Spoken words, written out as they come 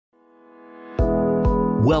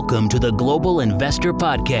Welcome to the Global Investor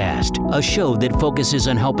Podcast, a show that focuses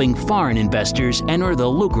on helping foreign investors enter the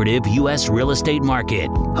lucrative U.S. real estate market.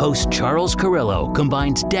 Host Charles Carrillo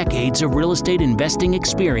combines decades of real estate investing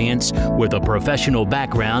experience with a professional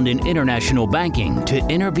background in international banking to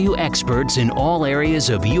interview experts in all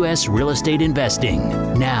areas of U.S. real estate investing.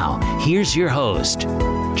 Now, here's your host,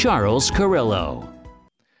 Charles Carrillo.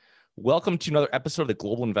 Welcome to another episode of the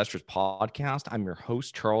Global Investors Podcast. I'm your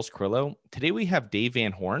host, Charles Carrillo. Today we have Dave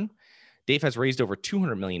Van Horn. Dave has raised over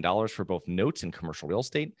 $200 million for both notes and commercial real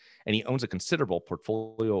estate, and he owns a considerable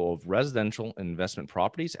portfolio of residential investment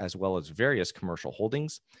properties as well as various commercial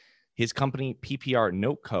holdings. His company, PPR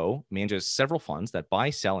Note Co., manages several funds that buy,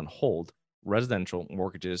 sell, and hold residential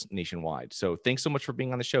mortgages nationwide. So thanks so much for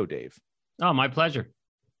being on the show, Dave. Oh, my pleasure.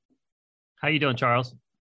 How you doing, Charles?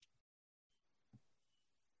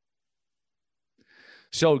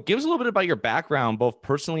 So give us a little bit about your background, both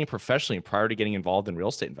personally and professionally, prior to getting involved in real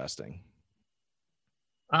estate investing.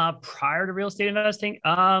 Prior to real estate investing,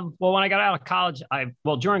 well, when I got out of college,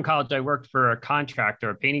 during college, I worked for a contractor,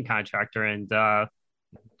 a painting contractor, and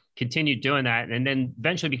continued doing that. And then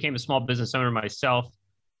eventually became a small business owner myself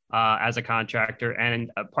as a contractor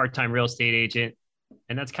and a part-time real estate agent.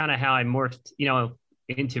 And that's kind of how I morphed,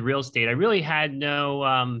 into real estate. I really had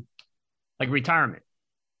no retirement.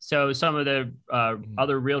 So some of the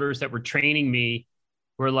other realtors that were training me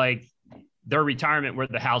were like, their retirement were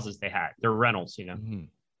the houses they had, their rentals, Mm-hmm.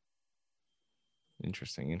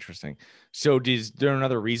 Interesting. So is there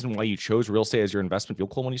another reason why you chose real estate as your investment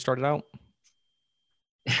vehicle when you started out?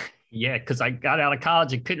 Yeah, because I got out of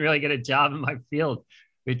college and couldn't really get a job in my field,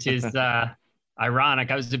 which is ironic.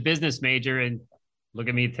 I was a business major and look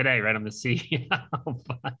at me today, right? I'm the CEO.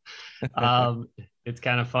 It's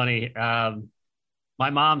kind of funny. My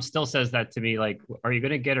mom still says that to me, like, are you going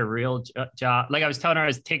to get a real job? Like I was telling her I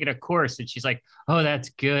was taking a course and she's like, oh, that's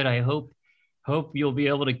good. I hope you'll be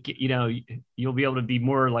able to get, you'll be able to be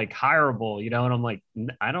more like hireable, and I'm like,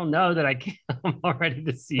 I don't know that I can. I'm already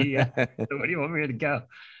the CEO. So where do you want me to go?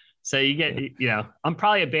 So you get, I'm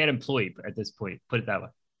probably a bad employee at this point, put it that way.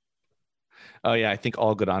 Oh yeah, I think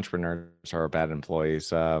all good entrepreneurs are bad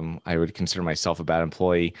employees. I would consider myself a bad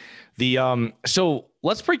employee. So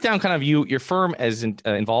let's break down kind of your firm as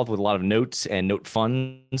involved with a lot of notes and note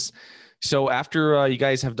funds. So after you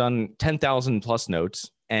guys have done 10,000 plus notes,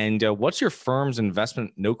 and what's your firm's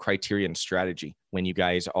investment note criteria and strategy when you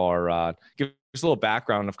guys are give us a little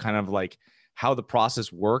background of kind of like how the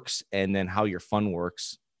process works and then how your fund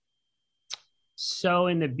works. So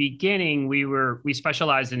in the beginning, we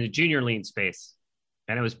specialized in the junior lien space,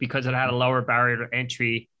 and it was because it had a lower barrier to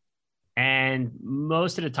entry. And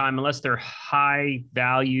most of the time, unless they're high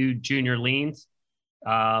value junior liens,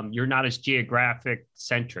 you're not as geographic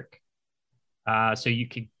centric. So you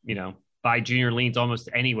could, buy junior liens almost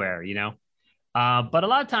anywhere, but a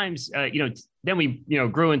lot of times, then we,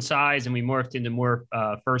 grew in size and we morphed into more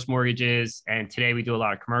first mortgages. And today we do a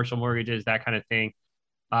lot of commercial mortgages, that kind of thing.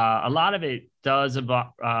 A lot of it does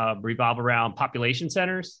revolve around population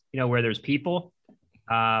centers, where there's people.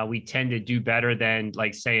 We tend to do better than,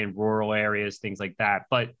 like, say, in rural areas, things like that.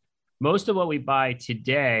 But most of what we buy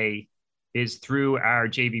today is through our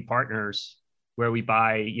JV partners, where we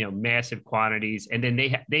buy, massive quantities, and then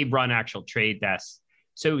they run actual trade desks.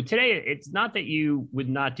 So today, it's not that you would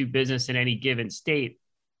not do business in any given state.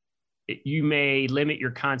 You may limit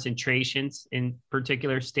your concentrations in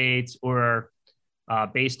particular states, or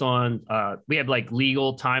based on, we have like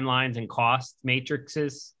legal timelines and cost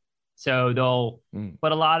matrices. So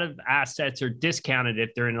but a lot of assets are discounted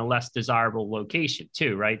if they're in a less desirable location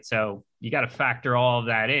too, right? So you got to factor all of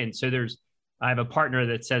that in. So I have a partner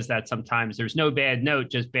that says that sometimes there's no bad note,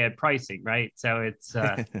 just bad pricing, right? So it's,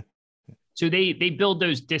 so they build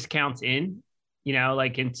those discounts in,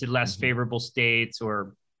 like into less favorable states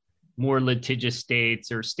or more litigious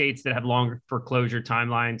states or states that have longer foreclosure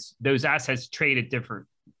timelines. Those assets trade at different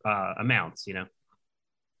amounts,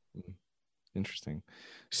 Interesting.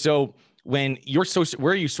 So when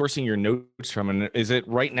where are you sourcing your notes from? And is it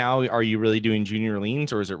right now, are you really doing junior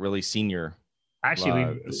liens or is it really senior?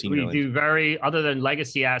 Actually, we do other than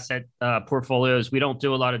legacy asset portfolios, we don't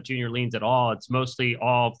do a lot of junior liens at all. It's mostly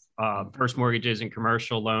all first mortgages and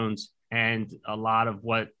commercial loans. And a lot of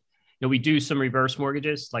what, we do some reverse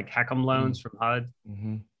mortgages like HECM loans from HUD.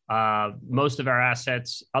 Mm-hmm. Most of our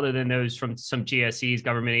assets, other than those from some GSEs,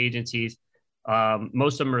 government agencies,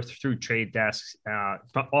 most of them are through trade desks,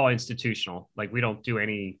 all institutional. Like we don't do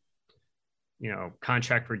any,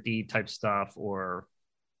 contract for deed type stuff or,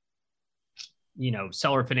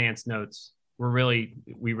 seller finance notes. We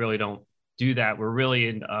really don't do that. We're really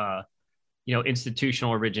in,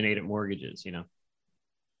 institutional originated mortgages,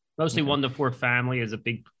 Mostly Okay. 1 to 4 family is a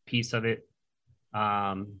big piece of it.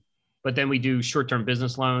 But then we do short-term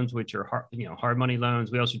business loans, which are hard money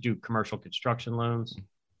loans. We also do commercial construction loans.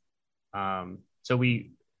 So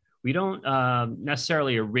we don't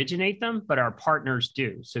necessarily originate them, but our partners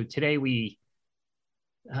do. So today we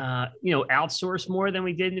outsource more than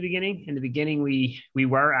we did in the beginning. In the beginning, we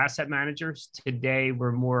were asset managers. Today,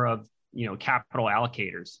 we're more of capital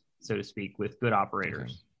allocators, so to speak, with good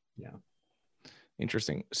operators. Okay. Yeah.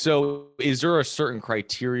 Interesting. So is there a certain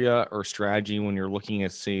criteria or strategy when you're looking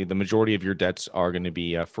at, say, the majority of your debts are going to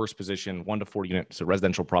be first position, 1 to 4 units, so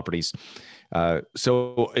residential properties.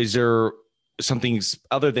 So is there something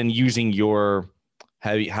other than using your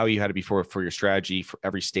how you had it before for your strategy for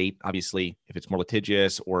every state? Obviously, if it's more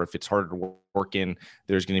litigious or if it's harder to work in,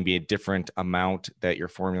 there's going to be a different amount that your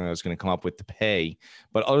formula is going to come up with to pay.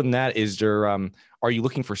 But other than that, is there are you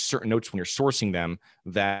looking for certain notes when you're sourcing them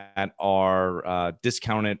that are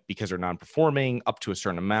discounted because they're non-performing up to a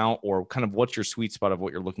certain amount, or kind of what's your sweet spot of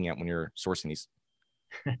what you're looking at when you're sourcing these?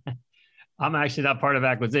 I'm actually not part of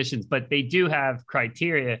acquisitions, but they do have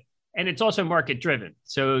criteria, and it's also market driven.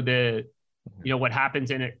 So what happens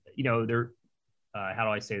in it, how do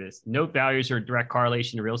I say this? Note values are a direct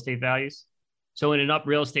correlation to real estate values. So in an up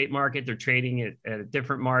real estate market, they're trading at a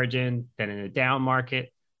different margin than in a down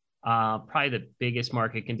market. Probably the biggest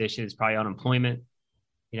market condition is probably unemployment.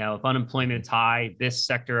 If unemployment's high, this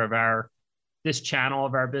channel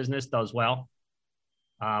of our business does well.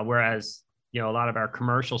 Whereas, a lot of our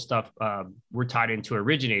commercial stuff, we're tied into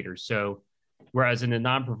originators. So whereas in the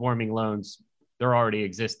non-performing loans, they're already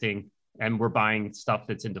existing, and we're buying stuff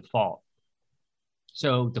that's in default.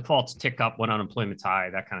 So defaults tick up when unemployment's high,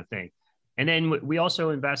 that kind of thing. And then we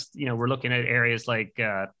also invest, we're looking at areas like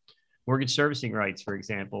mortgage servicing rights, for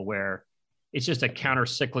example, where it's just a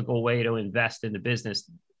counter-cyclical way to invest in the business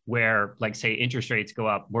where, like, say, interest rates go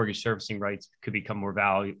up, mortgage servicing rights could become more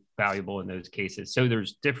valuable in those cases. So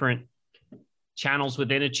there's different channels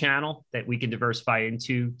within a channel that we can diversify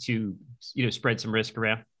into to, spread some risk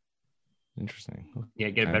around. Interesting. Yeah,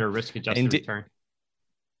 get a better risk-adjusted return.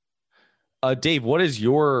 Dave, what is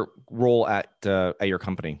your role at your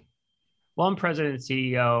company? Well, I'm president and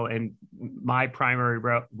CEO, and my primary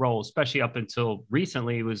role, especially up until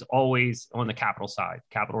recently, was always on the capital side,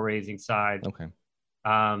 capital raising side. Okay.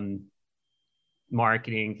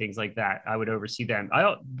 Marketing, things like that. I would oversee them.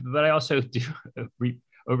 But I also do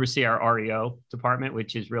oversee our REO department,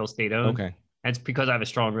 which is real estate owned. Okay. And it's because I have a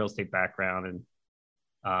strong real estate background,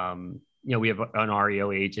 and we have an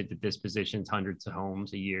REO agent that dispositions hundreds of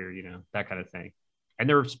homes a year, that kind of thing. And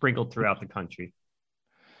they're sprinkled throughout the country.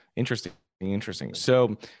 Interesting.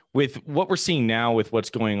 So with what we're seeing now with what's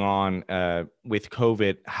going on with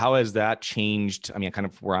COVID, how has that changed? I mean,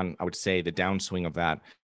 we're on, I would say, the downswing of that.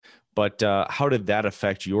 But how did that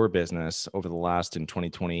affect your business over the last in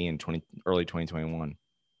 2020 and early 2021?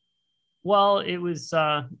 Well, it was,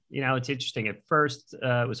 it's interesting. At first,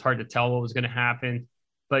 it was hard to tell what was going to happen.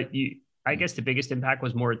 But I guess the biggest impact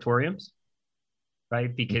was moratoriums,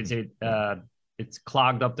 right? Because it's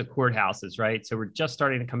clogged up the courthouses, right? So we're just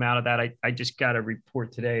starting to come out of that. I just got a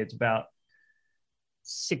report today. It's about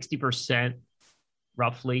 60%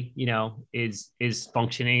 roughly, is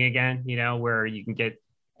functioning again, where you can get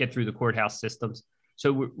through the courthouse systems.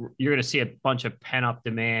 So you're going to see a bunch of pent up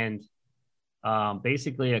demand,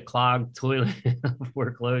 basically a clogged toilet of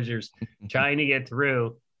foreclosures trying to get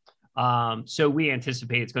through. So we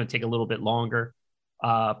anticipate it's going to take a little bit longer.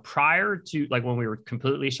 Prior to, like, when we were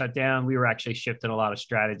completely shut down, we were actually shifting a lot of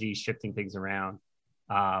strategies, shifting things around.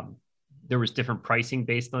 There was different pricing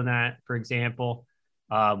based on that. For example,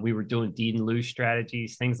 we were doing deed in lieu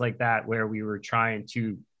strategies, things like that, where we were trying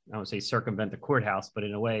to, I don't say circumvent the courthouse, but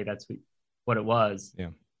in a way that's what it was. Yeah.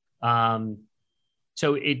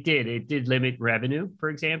 So it did limit revenue, for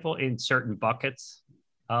example, in certain buckets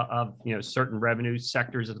of, certain revenue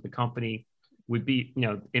sectors of the company would be,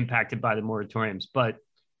 impacted by the moratoriums. But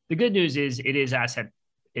the good news is it is asset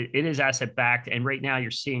backed. And right now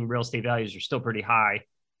you're seeing real estate values are still pretty high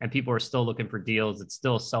and people are still looking for deals. It's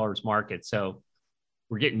still a seller's market. So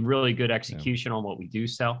we're getting really good execution on what we do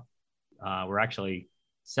sell. We're actually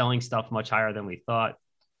selling stuff much higher than we thought.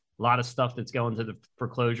 A lot of stuff that's going to the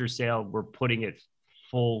foreclosure sale, we're putting it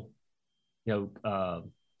full, what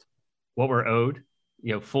we're owed,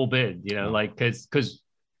 full bid, like, because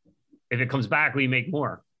if it comes back, we make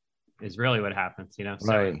more is really what happens, So,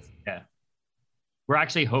 right. Yeah. We're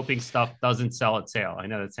actually hoping stuff doesn't sell at sale. I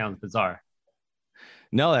know that sounds bizarre.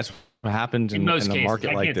 No, that's what happens in a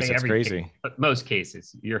market like this. It's crazy. Case, but most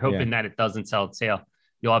cases, you're hoping that it doesn't sell at sale.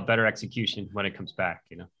 You'll have better execution when it comes back,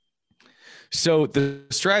 So the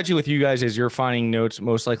strategy with you guys is you're finding notes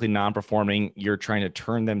most likely non-performing. You're trying to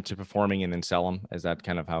turn them to performing and then sell them. Is that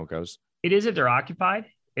kind of how it goes? It is if they're occupied.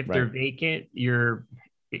 If Right. they're vacant,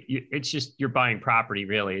 it's just you're buying property.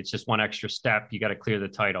 Really, it's just one extra step. You got to clear the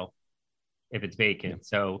title if it's vacant. Yeah.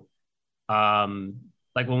 So,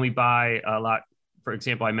 like when we buy a lot, for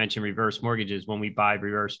example, I mentioned reverse mortgages. When we buy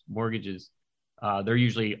reverse mortgages, they're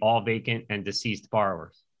usually all vacant and deceased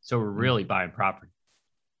borrowers. So we're really buying property.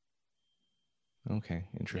 Okay,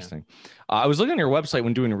 interesting. Yeah. I was looking on your website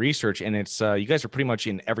when doing research, and it's you guys are pretty much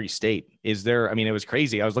in every state. Is there? I mean, it was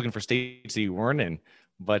crazy. I was looking for states that you weren't in,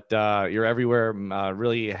 but you're everywhere,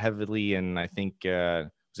 really heavily in. I think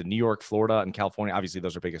was it New York, Florida, and California. Obviously,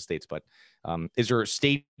 those are biggest states. But is there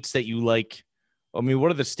states that you like? I mean, what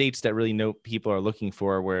are the states that really know people are looking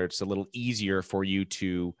for, where it's a little easier for you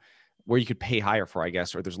to, where you could pay higher for, I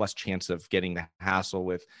guess, or there's less chance of getting the hassle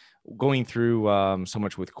with going through so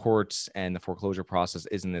much with courts, and the foreclosure process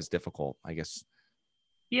isn't as difficult, I guess.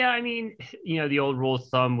 Yeah, I mean, the old rule of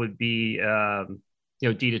thumb would be,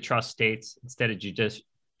 deed of trust states instead of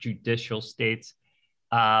judicial states.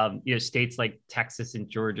 States like Texas and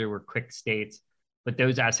Georgia were quick states, but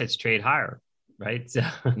those assets trade higher, right? So,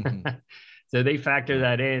 so they factor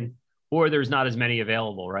that in, or there's not as many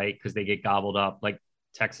available, right? Because they get gobbled up. Like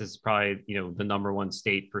Texas is probably, the number one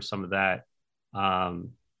state for some of that.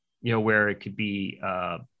 Where it could be,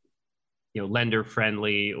 lender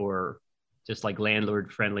friendly or just like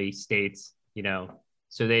landlord friendly states,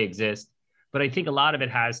 so they exist. But I think a lot of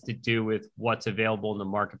it has to do with what's available in the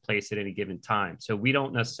marketplace at any given time. So we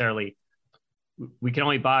don't necessarily, we can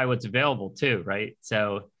only buy what's available too, right?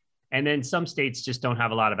 So, and then some states just don't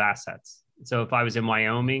have a lot of assets. So if I was in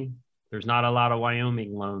Wyoming, there's not a lot of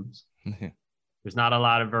Wyoming loans. There's not a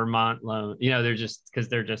lot of Vermont loans. They're just, because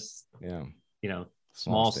they're just,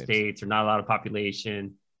 small states or not a lot of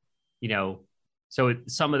population, so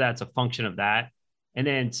some of that's a function of that. And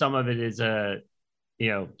then some of it is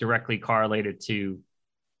directly correlated to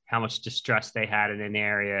how much distress they had in an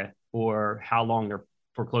area or how long their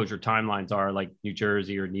foreclosure timelines are, like New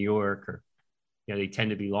Jersey or New York, or, they tend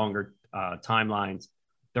to be longer timelines.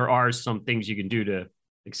 There are some things you can do to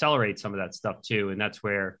accelerate some of that stuff too. And that's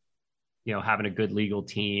where, having a good legal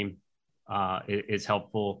team is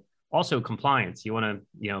helpful. Also compliance. You want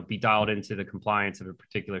to, be dialed into the compliance of a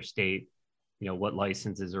particular state, what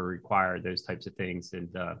licenses are required, those types of things. And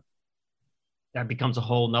that becomes a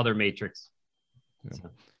whole nother matrix. Yeah.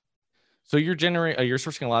 So you're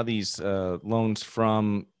sourcing a lot of these loans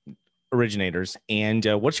from originators, and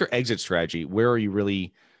what's your exit strategy? Where are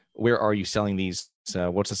you selling these?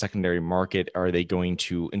 What's the secondary market? Are they going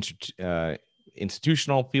to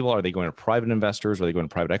institutional people? Are they going to private investors? Are they going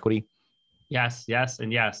to private equity? Yes,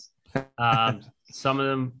 and yes. Some of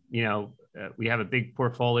them, we have a big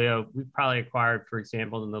portfolio. We've probably acquired, for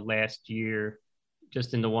example, in the last year,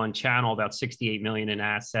 just in the one channel, about 68 million in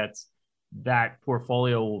assets. That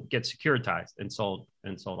portfolio will get securitized and sold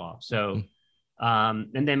off. So,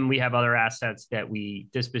 and then we have other assets that we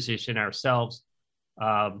disposition ourselves,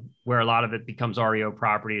 where a lot of it becomes REO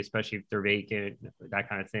property, especially if they're vacant, that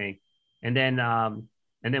kind of thing. And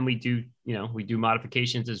then we do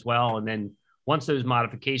modifications as well. And then once those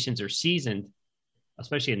modifications are seasoned,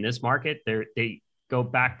 especially in this market, they go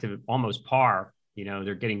back to almost par.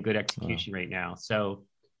 They're getting good execution right now. So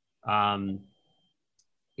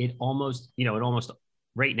it almost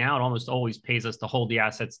right now, it almost always pays us to hold the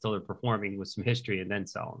assets till they're performing with some history and then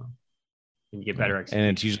sell them and get better execution.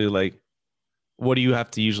 And it's usually like, what do you have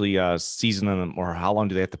to usually season them, or how long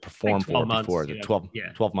do they have to perform like 12 months, before?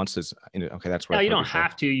 12 months is okay. That's where you don't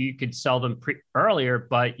have to. You could sell them earlier,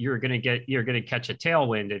 but you're going to catch a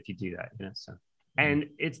tailwind if you do that. So, and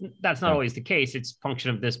that's not always the case. It's a function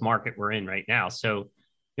of this market we're in right now. So,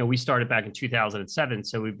 we started back in 2007,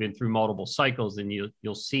 so we've been through multiple cycles, and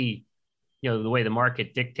you'll see, the way the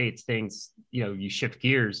market dictates things. You shift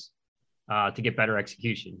gears to get better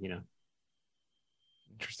execution.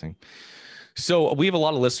 Interesting. So we have a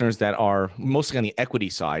lot of listeners that are mostly on the equity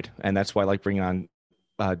side, and that's why I like bringing on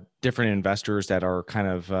different investors that are kind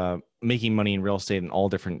of making money in real estate and all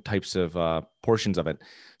different types of portions of it.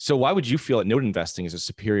 So why would you feel that note investing is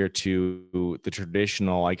superior to the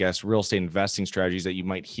traditional, I guess, real estate investing strategies that you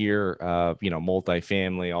might hear,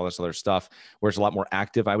 multifamily, all this other stuff, where it's a lot more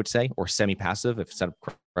active, I would say, or semi-passive if set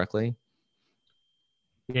up correctly?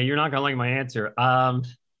 Yeah, you're not going to like my answer.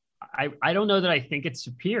 I don't know that I think it's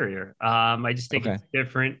superior. I just think it's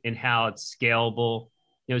different in how it's scalable,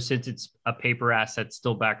 since it's a paper asset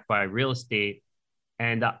still backed by real estate.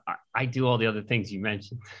 And I do all the other things you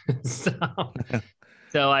mentioned. So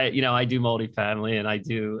So I do multifamily and I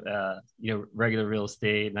do, regular real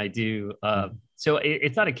estate and I do, so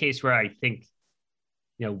it's not a case where I think,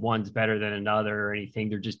 one's better than another or anything.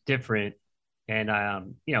 They're just different. And,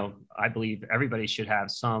 I believe everybody should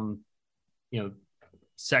have some,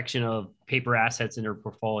 section of paper assets in their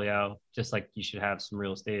portfolio, just like you should have some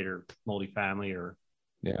real estate or multifamily or,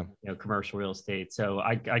 commercial real estate. So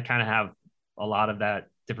I kind of have a lot of that,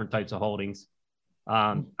 different types of holdings.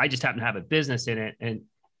 I just happen to have a business in it, and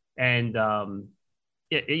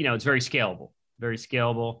it's very scalable,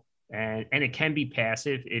 and it can be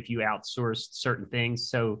passive if you outsource certain things.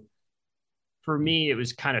 So for me, it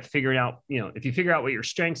was kind of figuring out, if you figure out what your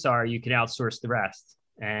strengths are, you can outsource the rest,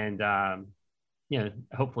 and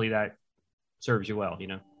hopefully that serves you well.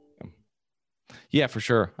 Yeah, for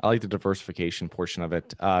sure. I like the diversification portion of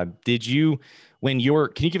it. Can you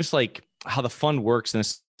give us like how the fund works in a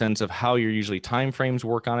sense of how your usually timeframes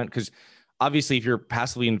work on it? Because obviously if you're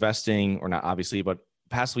passively investing, or not obviously, but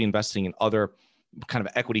passively investing in other kind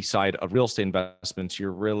of equity side of real estate investments,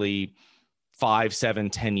 you're really 5, 7,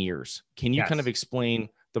 10 years. Can you kind of explain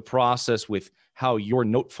the process with how your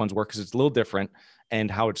note funds work? Because it's a little different,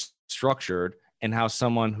 and how it's structured, and how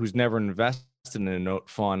someone who's never invested in a note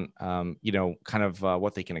fund,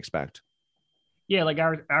 what they can expect. Yeah, like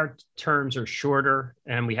our terms are shorter,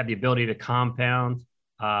 and we have the ability to compound.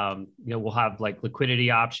 We'll have like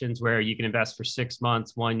liquidity options where you can invest for 6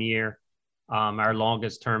 months, 1 year. Our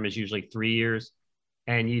longest term is usually 3 years.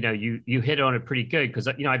 And, you hit on it pretty good because,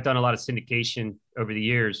 I've done a lot of syndication over the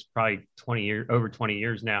years, probably over 20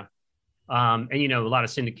 years now. A lot of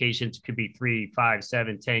syndications could be 3, 5,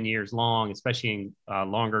 7, 10 years long, especially in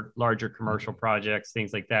larger commercial projects,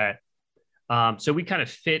 things like that. So we kind of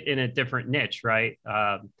fit in a different niche, right?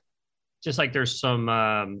 Just like there's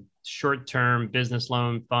some short-term business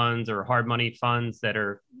loan funds or hard money funds that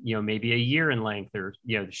are, maybe a year in length, or,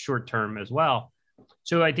 short-term as well.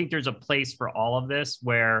 So I think there's a place for all of this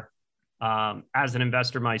where, as an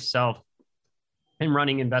investor myself and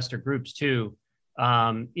running investor groups too,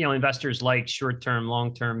 investors like short-term,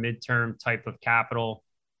 long-term, mid-term type of capital.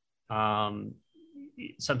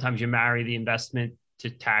 Sometimes you marry the investment to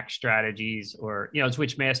tax strategies, or, it's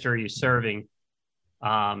which master are you serving?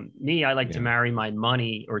 I like to marry my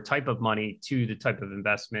money or type of money to the type of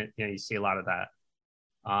investment. You see a lot of that.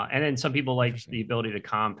 And then some people like the ability to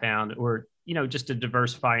compound, or, just to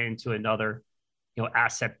diversify into another,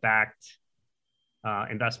 asset-backed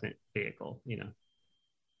investment vehicle,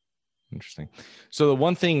 Interesting. So the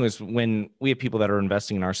one thing was, when we have people that are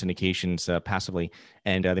investing in our syndications passively,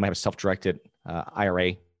 and they might have a self-directed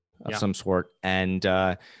IRA of some sort. And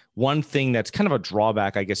one thing that's kind of a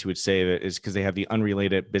drawback, I guess you would say, is because they have the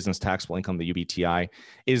unrelated business taxable income, the UBTI.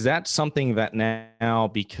 Is that something that now,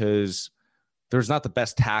 because there's not the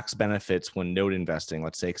best tax benefits when note investing,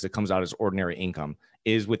 let's say, because it comes out as ordinary income,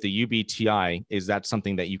 is with the UBTI, is that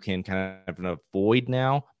something that you can kind of avoid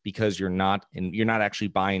now because you're not actually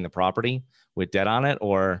buying the property with debt on it?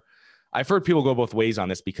 Or I've heard people go both ways on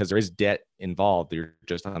this, because there is debt involved. You're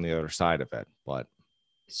just on the other side of it. But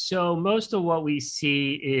so most of what we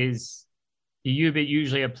see is the UBIT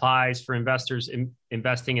usually applies for investors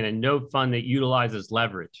investing in a note fund that utilizes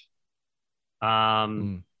leverage. But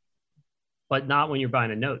not when you're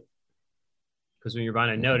buying a note. Because when you're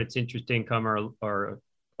buying a note, it's interest income or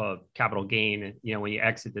a capital gain, when you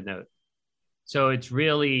exit the note. So it's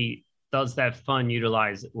really, does that fund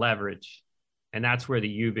utilize leverage? And that's where the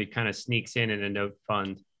UBIT kind of sneaks in a note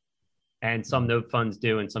fund. And some note funds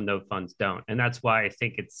do, and some note funds don't. And that's why I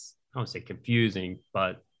think it's, I don't say confusing,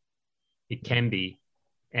 but it can be.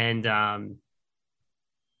 And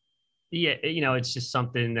it's just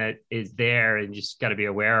something that is there, and you just got to be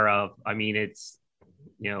aware of. I mean, it's,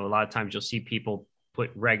 a lot of times you'll see people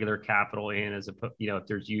put regular capital in as if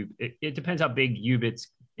there's it depends how big UBIT's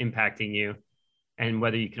impacting you, and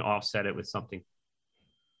whether you can offset it with something.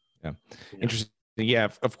 Yeah. Interesting. Yeah,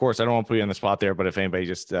 of course. I don't want to put you on the spot there, but if anybody,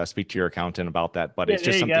 just speak to your accountant about that. But it's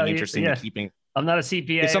just something interesting to keeping. I'm not a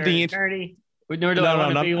CPA. It's something attorney, nor do I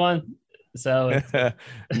want to be one. So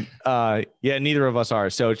neither of us are.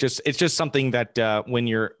 So it's just something that when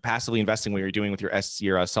you're passively investing, what you're doing with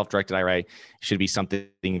your self-directed IRA, should be something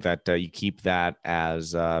that you keep that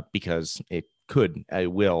as because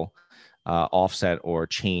it will offset or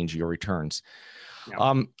change your returns.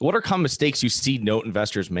 Yeah. What are common mistakes you see note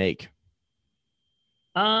investors make?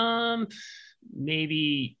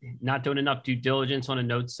 Maybe not doing enough due diligence on a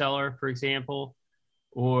note seller, for example,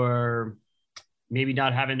 or maybe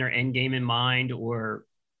not having their end game in mind, or,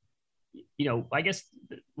 I guess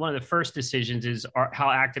one of the first decisions is how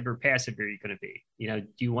active or passive are you going to be? Do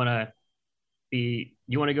you want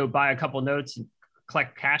to go buy a couple notes and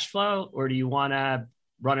collect cash flow, or do you want to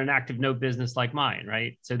run an active note business like mine,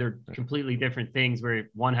 right? So they're completely different things, where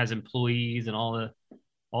one has employees and all the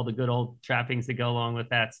good old trappings that go along with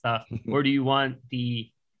that stuff. Or do you want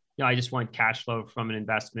I just want cash flow from an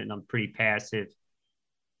investment and I'm pretty passive,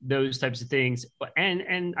 those types of things.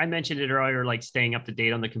 And I mentioned it earlier, like staying up to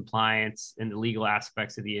date on the compliance and the legal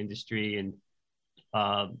aspects of the industry, and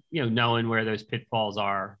knowing where those pitfalls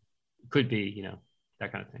could be,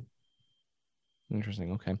 that kind of thing.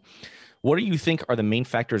 Interesting. Okay. What do you think are the main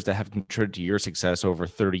factors that have contributed to your success over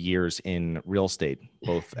 30 years in real estate,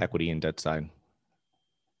 both equity and debt side?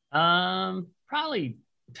 Probably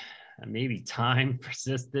maybe time,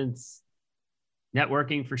 persistence,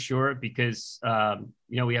 networking for sure, because,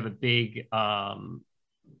 we have a big,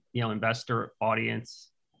 investor audience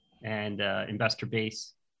and investor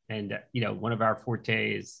base. And, one of our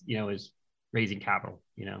fortes is raising capital,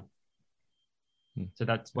 So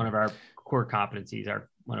that's one of our core competencies,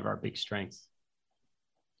 one of our big strengths.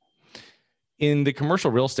 In the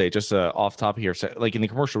commercial real estate, just off top here, so like in the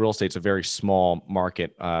commercial real estate, it's a very small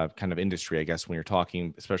market kind of industry, I guess, when you're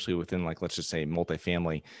talking, especially within like, let's just say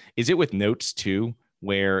multifamily. Is it with notes too,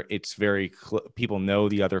 where it's very, people know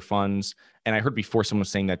the other funds? And I heard before someone was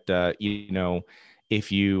saying that,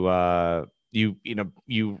 if you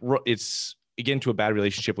get into a bad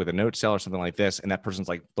relationship with a note seller or something like this, and that person's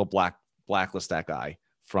like, they'll blacklist that guy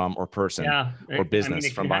from, or person or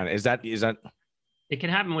business from buying it. Is that? It can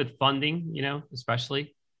happen with funding,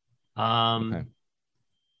 especially. Okay.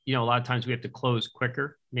 A lot of times we have to close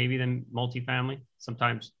quicker, maybe than multifamily.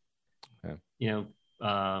 Sometimes, okay.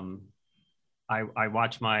 I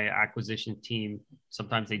watch my acquisition team.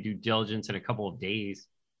 Sometimes they do diligence in a couple of days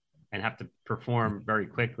and have to perform very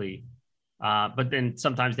quickly. But then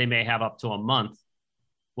sometimes they may have up to a month.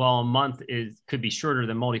 Well, a month could be shorter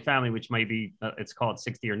than multifamily, which might be, it's called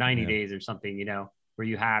 60 or 90 days or something, where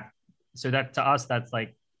you have. So that to us, that's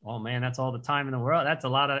like, oh man, that's all the time in the world. That's a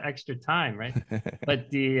lot of extra time, right? But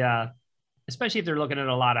especially if they're looking at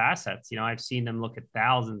a lot of assets, I've seen them look at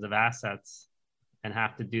thousands of assets and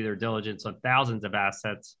have to do their diligence on thousands of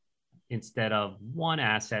assets instead of one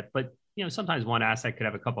asset. But, sometimes one asset could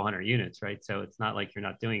have a couple hundred units, right? So it's not like you're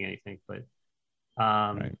not doing anything, but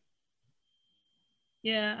right.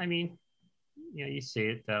 Yeah, I mean, you see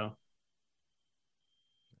it though.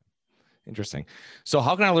 Interesting. So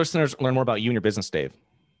how can our listeners learn more about you and your business, Dave?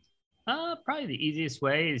 Probably the easiest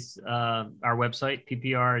way is our website,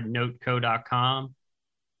 pprnoteco.com.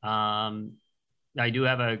 I do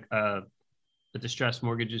have a distressed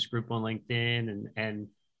mortgages group on LinkedIn, and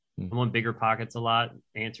I'm on Bigger Pockets a lot,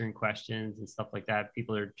 answering questions and stuff like that.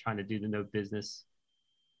 People are trying to do the note business.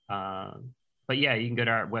 But yeah, you can go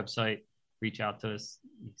to our website, reach out to us,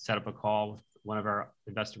 set up a call with one of our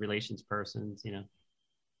investor relations persons,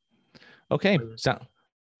 Okay. So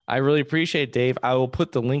I really appreciate it, Dave. I will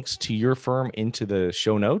put the links to your firm into the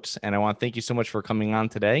show notes. And I want to thank you so much for coming on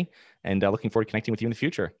today, and looking forward to connecting with you in the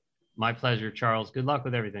future. My pleasure, Charles. Good luck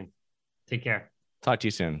with everything. Take care. Talk to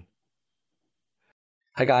you soon.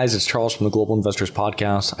 Hi guys, it's Charles from the Global Investors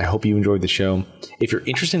Podcast. I hope you enjoyed the show. If you're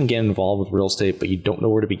interested in getting involved with real estate, but you don't know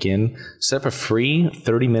where to begin, set up a free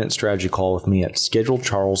 30-minute strategy call with me at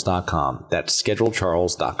schedulecharles.com. That's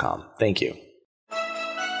schedulecharles.com. Thank you.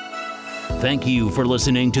 Thank you for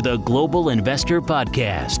listening to the Global Investor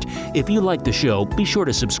Podcast. If you like the show, be sure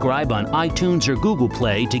to subscribe on iTunes or Google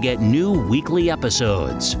Play to get new weekly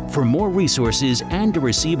episodes. For more resources and to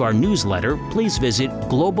receive our newsletter, please visit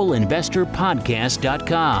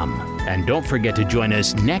globalinvestorpodcast.com. And don't forget to join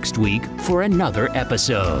us next week for another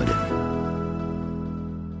episode.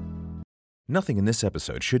 Nothing in this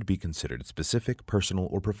episode should be considered specific, personal,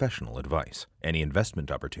 or professional advice. Any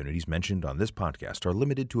investment opportunities mentioned on this podcast are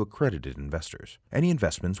limited to accredited investors. Any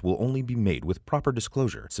investments will only be made with proper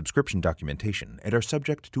disclosure, subscription documentation, and are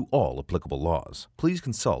subject to all applicable laws. Please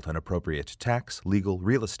consult an appropriate tax, legal,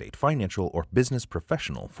 real estate, financial, or business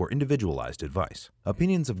professional for individualized advice.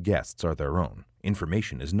 Opinions of guests are their own.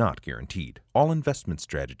 Information is not guaranteed. All investment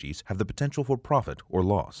strategies have the potential for profit or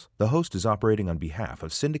loss. The host is operating on behalf of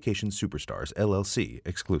Syndication Superstars, LLC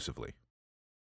exclusively.